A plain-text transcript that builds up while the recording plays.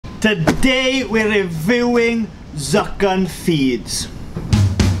Today we're reviewing Zukan feeds.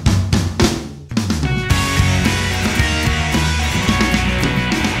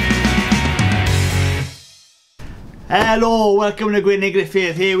 Hello, welcome to Gwyn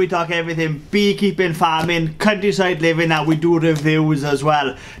Griffith. Here we talk everything beekeeping, farming, countryside living, and we do reviews as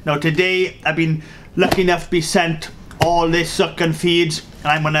well. Now today I've been lucky enough to be sent all this Zukan feeds, and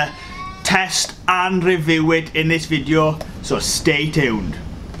I'm gonna test and review it in this video, so stay tuned.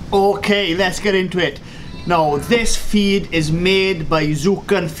 Okay, let's get into it. Now this feed is made by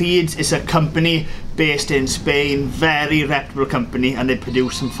Zukan Feeds. It's a company based in Spain, very reputable company, and they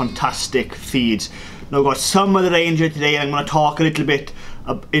produce some fantastic feeds. Now I've got some of the range here today, and I'm going to talk a little bit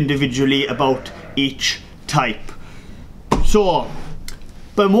individually about each type. So,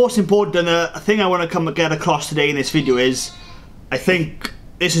 but most important, the thing I want to get across today in this video is, I think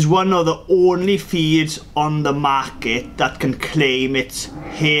this is one of the only feeds on the market that can claim it's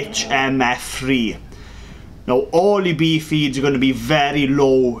HMF free. Now all your bee feeds are going to be very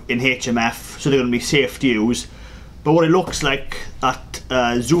low in HMF, so they're going to be safe to use. But what it looks like that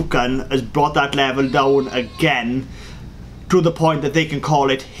Zukan has brought that level down again to the point that they can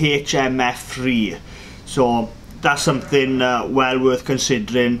call it HMF free. So that's something well worth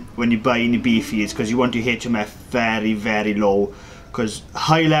considering when you're buying your bee feeds, because you want your HMF very, very low, because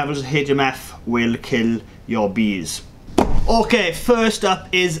high levels of HMF will kill your bees. Okay, first up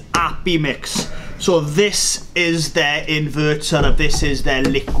is apimix. So this is their invert setup, this is their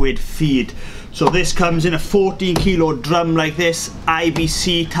liquid feed. So this comes in a 14 kilo drum like this,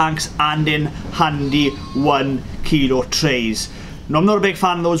 IBC tanks, and in handy 1 kilo trays. Now I'm not a big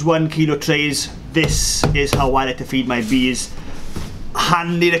fan of those 1 kilo trays. This is how I like to feed my bees.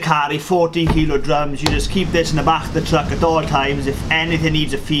 Handy to carry, 14 kilo drums. You just keep this in the back of the truck at all times. If anything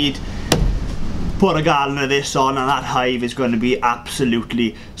needs a feed, put a gallon of this on and that hive is going to be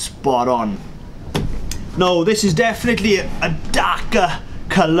absolutely spot on. Now this is definitely a darker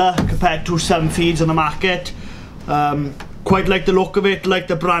colour compared to some feeds on the market. Quite like the look of it, like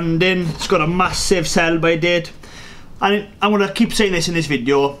the branding. It's got a massive sell by date, and I'm going to keep saying this in this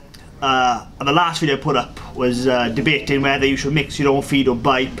video. The last video I put up was debating whether you should mix your own feed or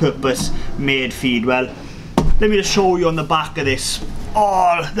buy purpose made feed. Well, let me just show you on the back of this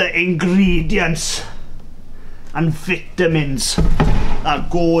all the ingredients and vitamins that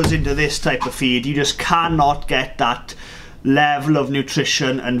goes into this type of feed. You just cannot get that level of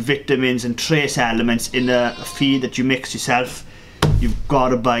nutrition and vitamins and trace elements in a feed that you mix yourself. You've got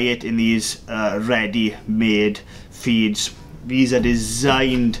to buy it in these ready-made feeds. These are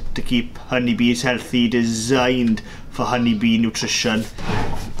designed to keep honeybees healthy, designed for honeybee nutrition.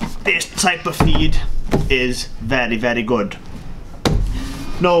 This type of feed is very, very good.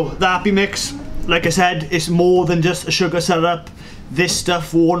 Now the apimix, like I said, it's more than just a sugar syrup. This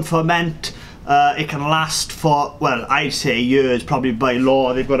stuff won't ferment. It can last for, well, I'd say years. Probably by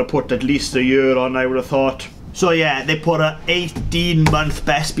law they've got to put at least a year on, I would have thought. So yeah, they put a 18-month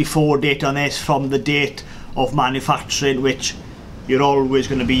best before date on this from the date of manufacturing, which you're always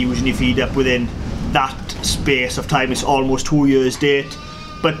going to be using your feed up within that space of time. It's almost 2 years date,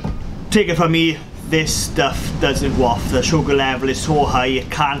 but take it from me, this stuff doesn't go off. The sugar level is so high it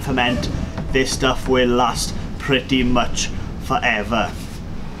can't ferment. This stuff will last pretty much forever.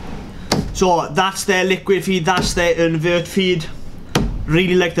 So that's their liquid feed, that's their invert feed.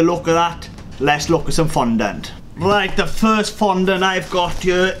 Really like the look of that. Let's look at some fondant. Right, the first fondant I've got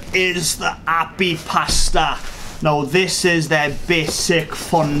here is the apipasta. Now this is their basic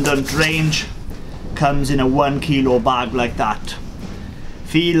fondant range. Comes in a 1 kilo bag like that.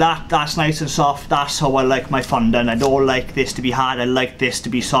 Feel that, that's nice and soft. That's how I like my fondant. I don't like this to be hard, I like this to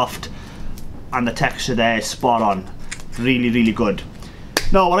be soft. And the texture there is spot on. Really, really good.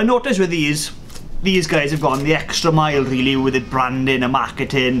 Now what I noticed with these guys have gone the extra mile really with it, branding and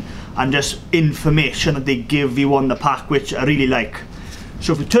marketing and just information that they give you on the pack, which I really like.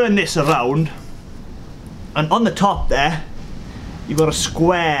 So if we turn this around, and on the top there you've got a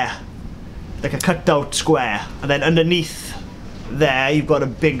square, like a cut out square, and then underneath there you've got a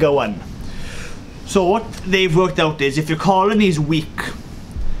bigger one. So what they've worked out is, if your colony is weak,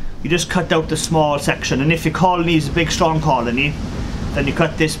 you just cut out the small section, and if your colony is a big strong colony, then you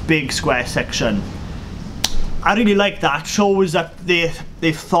cut this big square section. I really like that. Shows that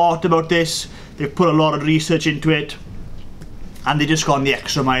they've thought about this, they've put a lot of research into it, and they just gone the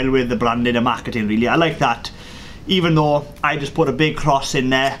extra mile with the branding and marketing really. I like that. Even though I just put a big cross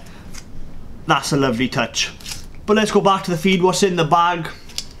in there, that's a lovely touch. But let's go back to the feed. What's in the bag?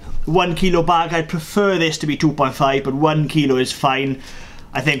 1 kilo bag. I'd prefer this to be 2.5, but 1 kilo is fine.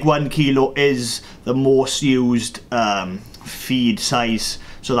 I think 1 kilo is the most used feed size.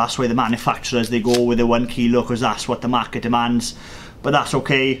 So that's why the manufacturers, they go with the 1 kilo, because that's what the market demands. But that's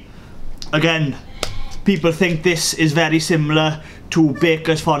okay. Again, people think this is very similar to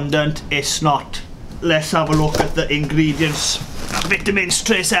baker's fondant. It's not. Let's have a look at the ingredients. Vitamins,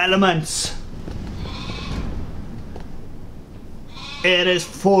 trace elements. It is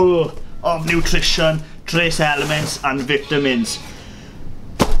full of nutrition, trace elements and vitamins.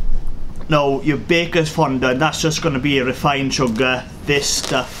 Now, your baker's fondant, that's just going to be a refined sugar. This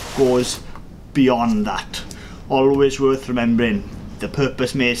stuff goes beyond that. Always worth remembering, the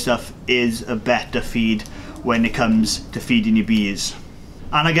purpose made stuff is a better feed when it comes to feeding your bees.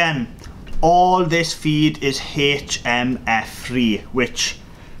 And again, all this feed is HMF free, which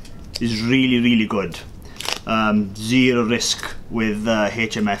is really good. Zero risk with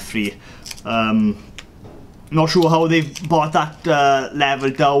HMF free. Not sure how they've brought that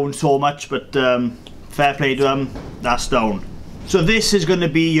level down so much, but fair play to them, that's down. So this is going to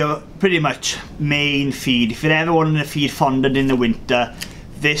be your pretty much main feed. If you're ever wanting to feed fondant in the winter,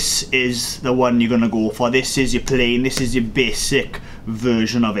 this is the one you're going to go for. This is your plain, this is your basic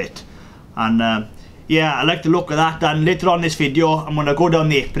version of it. And yeah, I like the look of that. And later on in this video, I'm going to go down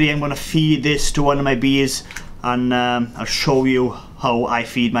the apiary, I'm going to feed this to one of my bees, and I'll show you how I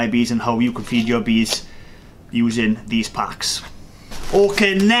feed my bees and how you can feed your bees using these packs.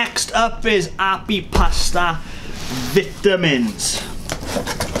 Okay, next up is apipasta vitamins.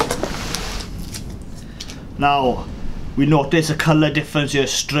 Now, we notice a colour difference here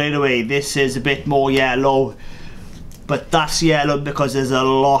straight away. This is a bit more yellow, but that's yellow because there's a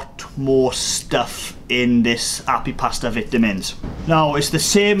lot more stuff in this apipasta vitamins. Now, it's the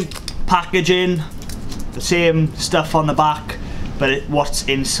same packaging, the same stuff on the back, but what's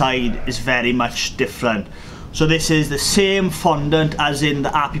inside is very much different. So this is the same fondant as in the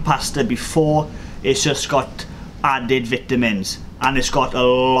apipasta before, it's just got added vitamins, and it's got a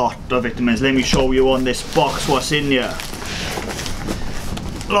lot of vitamins. Let me show you on this box what's in here.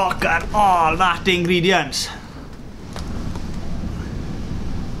 Look at all that ingredients.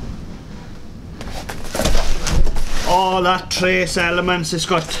 All that trace elements. It's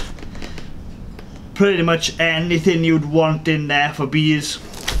got pretty much anything you'd want in there for bees.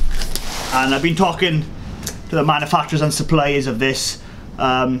 And I've been talking to the manufacturers and suppliers of this.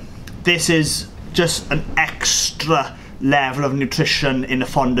 This is just an extra level of nutrition in a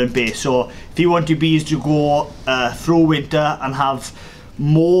fondant base. So if you want your bees to go through winter and have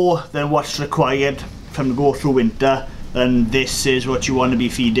more than what's required from to go through winter, then this is what you want to be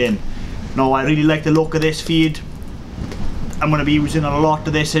feeding. Now, I really like the look of this feed. I'm going to be using a lot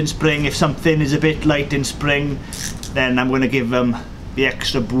of this in spring. If something is a bit light in spring, then I'm going to give them the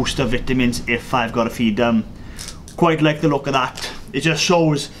extra boost of vitamins if I've got to feed them. Quite like the look of that. It just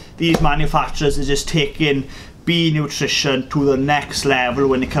shows these manufacturers are just taking bee nutrition to the next level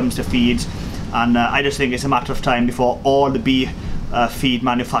when it comes to feeds. And I just think it's a matter of time before all the bee feed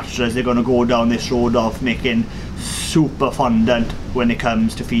manufacturers are going to go down this road of making super fondant when it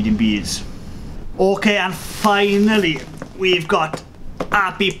comes to feeding bees. Okay, and finally we've got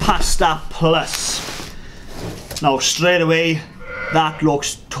apipasta plus. Now, straight away that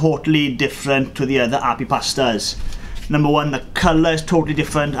looks totally different to the other apipastas. Number one, the colour is totally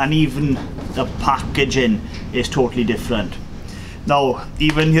different, and even the packaging is totally different. Now,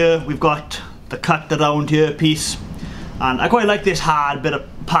 even here we've got the cut around here piece, and I quite like this hard bit of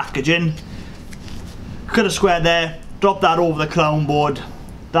packaging. Cut a square there, drop that over the crown board.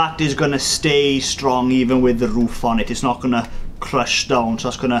 That is going to stay strong even with the roof on it. It's not going to crush down, so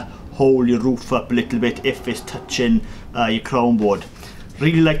that's going to hold your roof up a little bit if it's touching your crown board.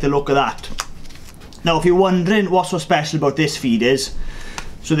 Really like the look of that. Now, if you're wondering what's so special about this feed is,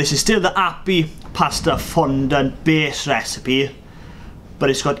 so this is still the apipasta fondant base recipe, but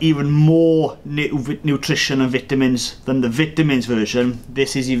it's got even more nutrition and vitamins than the vitamins version.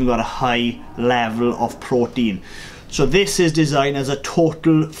 This has even got a high level of protein. So this is designed as a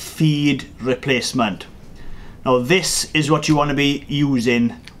total feed replacement. Now, this is what you want to be using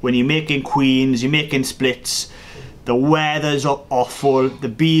when you're making queens, you're making splits. The weather's awful, the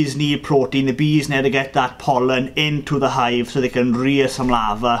bees need protein, the bees need to get that pollen into the hive so they can rear some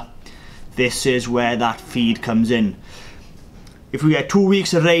larvae. This is where that feed comes in. If we get 2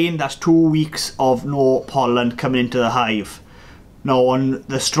 weeks of rain, that's 2 weeks of no pollen coming into the hive. Now, on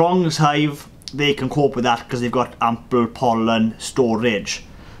the strongest hive, they can cope with that because they've got ample pollen storage.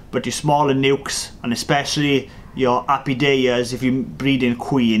 But your smaller nukes, and especially your apideias, if you're breeding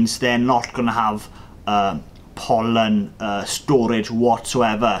queens, they're not going to have pollen storage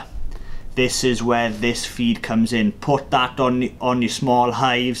whatsoever. This is where this feed comes in. Put that on your small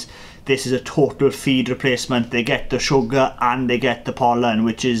hives. this is a total feed replacement. They get the sugar and they get the pollen,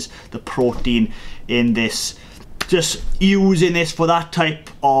 which is the protein in this. Just using this for that type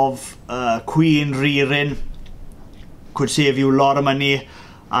of queen rearing could save you a lot of money,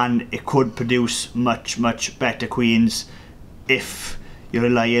 and it could produce much better queens if you're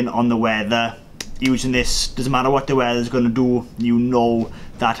relying on the weather. Using this, doesn't matter what the weather is going to do, you know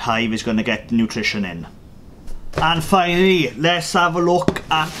that hive is going to get the nutrition in. And finally, let's have a look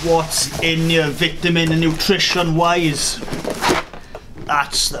at what's in your vitamin and nutrition wise.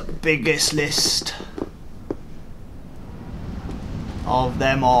 That's the biggest list of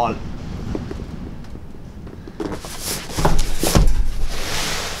them all.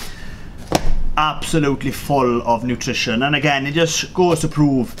 Absolutely full of nutrition, and again, it just goes to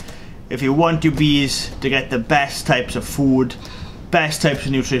prove, if you want your bees to get the best types of food, best types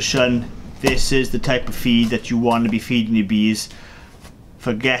of nutrition, this is the type of feed that you want to be feeding your bees.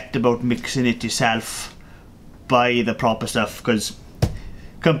 Forget about mixing it yourself. Buy the proper stuff, because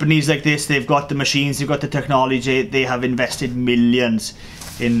companies like this, they've got the machines, they've got the technology, they have invested millions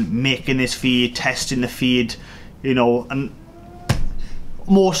in making this feed, testing the feed, you know, and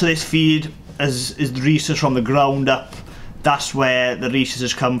most of this feed is the research from the ground up. That's where the research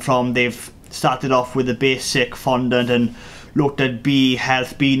has come from. They've started off with the basic fondant and looked at bee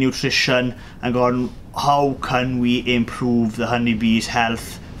health, bee nutrition, and gone, how can we improve the honeybee's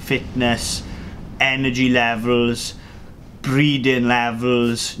health, fitness, energy levels, breeding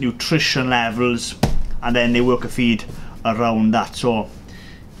levels, nutrition levels, and then they work a feed around that. So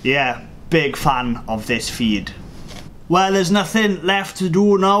yeah, big fan of this feed. Well, there's nothing left to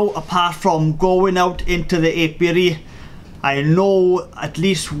do now apart from going out into the apiary. I know at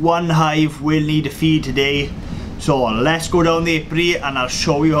least one hive will need a feed today, so let's go down the apiary and I'll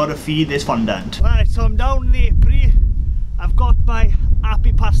show you how to feed this fondant. Right, so I'm down in the apiary. I've got my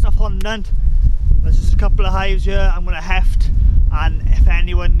apipasta fondant. There's just a couple of hives here I'm going to heft, and if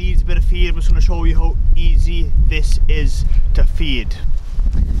anyone needs a bit of feed, I'm just going to show you how easy this is to feed.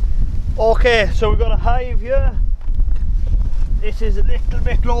 Okay, so we've got a hive here. This is a little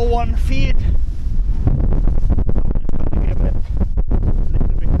bit low on feed. I'm just going to give it a little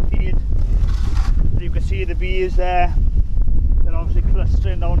bit of feed. So you can see the bees there. They're obviously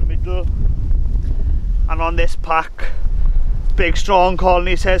clustering down the middle. And on this pack, big strong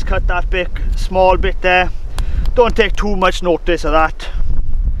colony says cut that big small bit there. Don't take too much notice of that.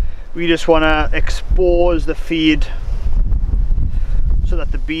 We just want to expose the feed so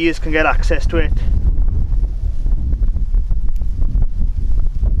that the bees can get access to it.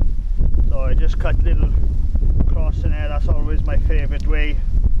 So I just cut little cross in there. That's always my favourite way.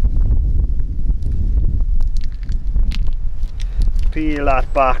 Peel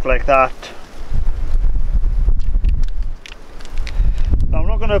that back like that. Now I'm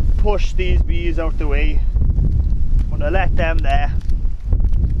not going to push these bees out the way. I'm going to let them there.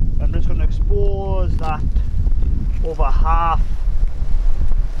 I'm just going to expose that over half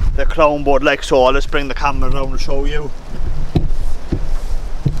the crown board like so. I'll just bring the camera around and show you.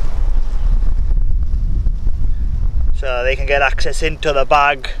 So they can get access into the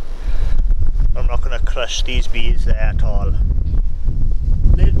bag. I'm not going to crush these bees there at all.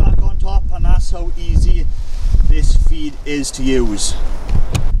 Lid back on top, and that's how easy this feed is to use.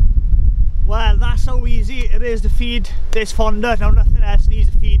 Well, that's how easy it is to feed this fondant. Now nothing else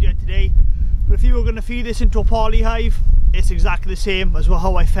needs to feed it today, but if you were going to feed this into a poly hive, it's exactly the same as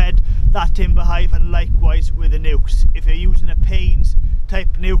how I fed that timber hive, and likewise with the nukes. If you're using a Pains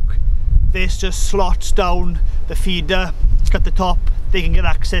type nuke, this just slots down the feeder, it's got the top, they can get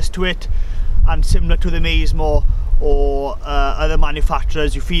access to it, and similar to the Maismo or other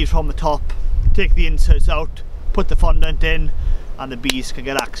manufacturers, you feed from the top, take the inserts out, put the fondant in, and the bees can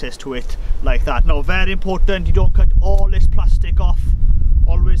get access to it like that. Now, very important, you don't cut all this plastic off.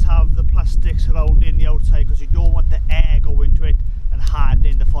 Always have the plastic surrounding the outside, because you don't want the air going into it and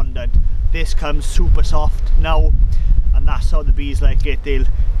hardening the fondant. This comes super soft now, and that's how the bees like it. They'll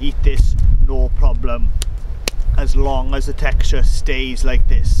eat this no problem, as long as the texture stays like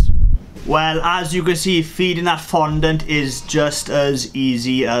this. Well, as you can see, feeding that fondant is just as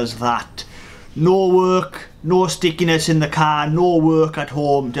easy as that. No work, no stickiness in the car, no work at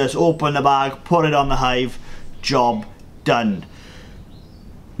home. Just open the bag, put it on the hive, job done.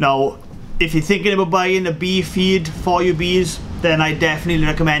 Now, if you're thinking about buying a bee feed for your bees, then I definitely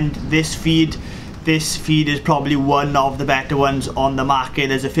recommend this feed. This feed is probably one of the better ones on the market.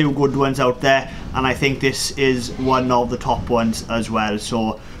 There's a few good ones out there, and I think this is one of the top ones as well.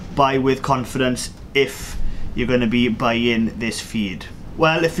 So buy with confidence if you're going to be buying this feed.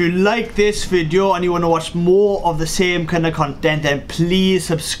 Well, if you like this video and you want to watch more of the same kind of content, then please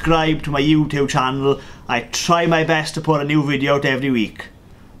subscribe to my YouTube channel. I try my best to put a new video out every week.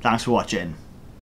 Thanks for watching.